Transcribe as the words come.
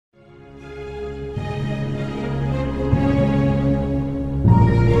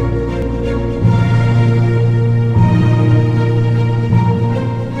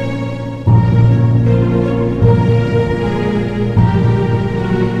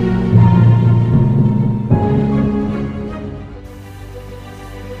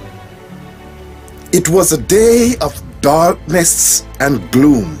It was a day of darkness and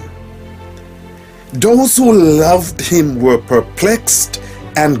gloom. Those who loved him were perplexed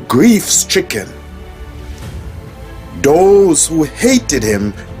and grief-stricken. Those who hated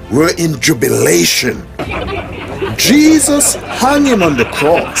him were in jubilation. Jesus hung him on the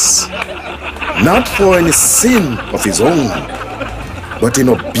cross, not for any sin of his own, but in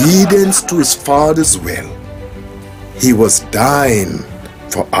obedience to his Father's will. He was dying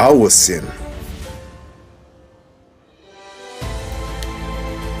for our sin.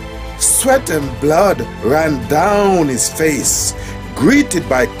 Sweat and blood ran down his face, greeted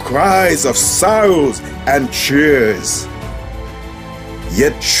by cries of sorrows and cheers.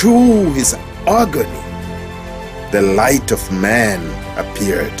 Yet through his agony, the light of man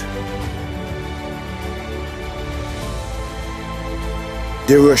appeared.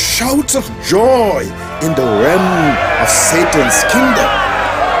 There were shouts of joy in the realm of Satan's kingdom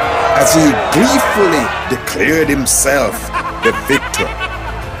as he gleefully declared himself the victor.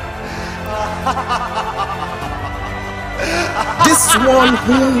 This one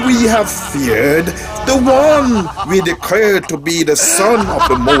whom we have feared, the one we declared to be the Son of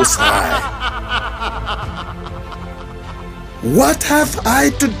the Most High. What have I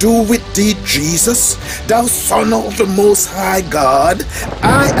to do with thee, Jesus, thou Son of the Most High God?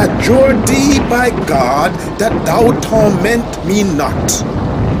 I adjure thee by God that thou torment me not.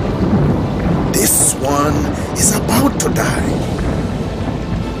 This one is about to die.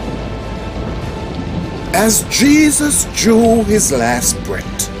 As Jesus drew his last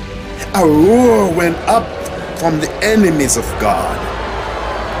breath, a roar went up from the enemies of God.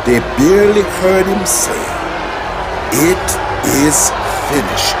 They barely heard him say, "It is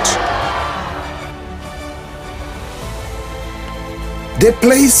finished." They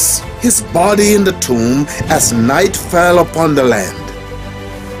placed his body in the tomb as night fell upon the land.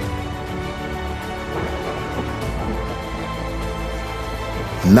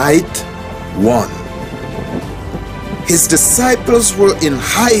 Night 1. His disciples were in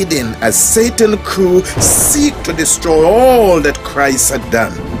hiding as Satan's crew seek to destroy all that Christ had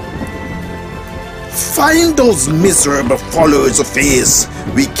done. Find those miserable followers of his.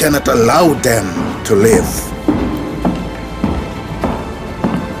 We cannot allow them to live.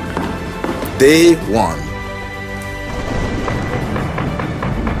 Day 1.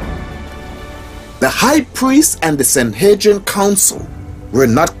 The high priest and the Sanhedrin council were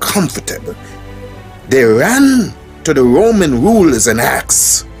not comfortable. They ran to the Roman rulers and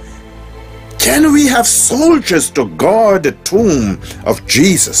asked, "Can we have soldiers to guard the tomb of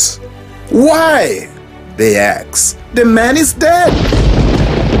Jesus?" "Why?" they asked. "The man is dead."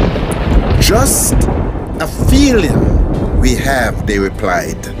 "Just a feeling we have," they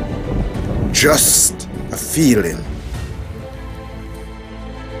replied. "Just a feeling."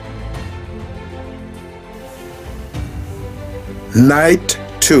 Night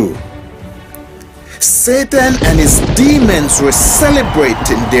 2. Satan and his demons were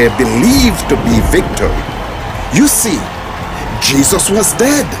celebrating their believed to be victory. You see, Jesus was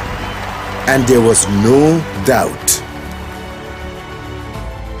dead, and there was no doubt.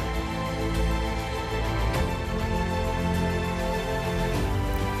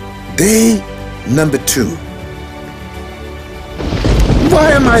 Day number 2.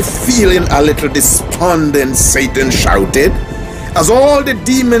 "Why am I feeling a little despondent?" Satan shouted, as all the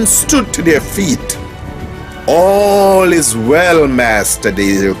demons stood to their feet. "All is well, Master,"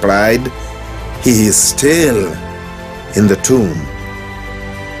 they replied. "He is still in the tomb."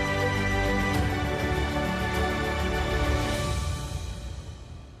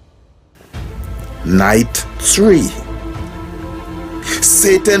 Night 3.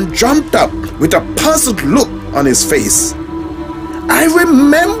 Satan jumped up with a puzzled look on his face. I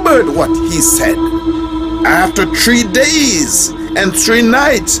remembered what he said. "After 3 days and 3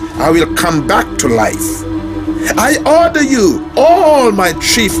 nights, I will come back to life. I order you, all my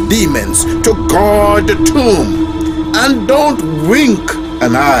chief demons, to guard the tomb, and don't wink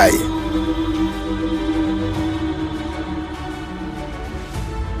an eye."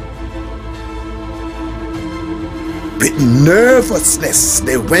 With nervousness,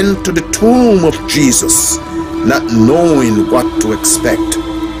 they went to the tomb of Jesus, not knowing what to expect.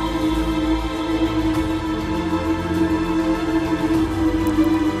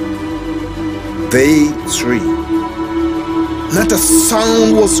 Day 3. Not a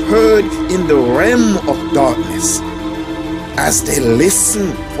sound was heard in the realm of darkness as they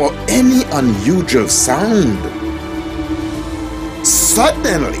listened for any unusual sound.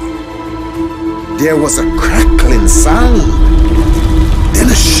 Suddenly, there was a crackling sound, then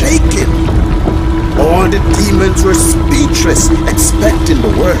a shaking. All the demons were speechless, expecting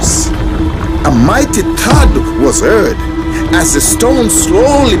the worst. A mighty thud was heard as the stone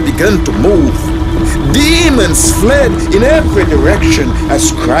slowly began to move. Demons fled in every direction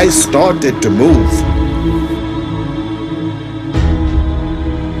as Christ started to move.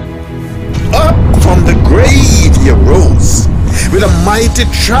 Up from the grave he arose with a mighty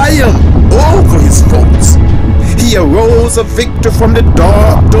triumph over his foes. He arose a victor from the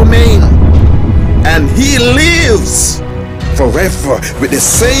dark domain, and he lives forever with the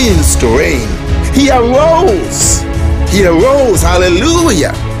saints to reign. He arose,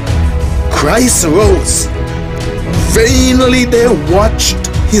 hallelujah. Christ arose. Vainly they watched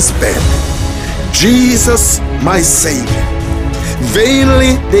his bed. Jesus, my Savior.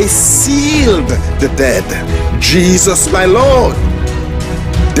 Vainly they sealed the dead. Jesus, my Lord.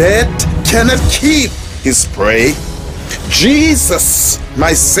 Death cannot keep his prey. Jesus,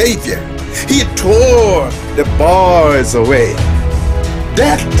 my Savior. He tore the bars away.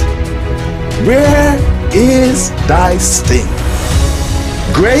 Death, where is thy sting?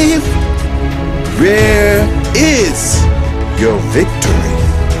 Grave, where is your victory?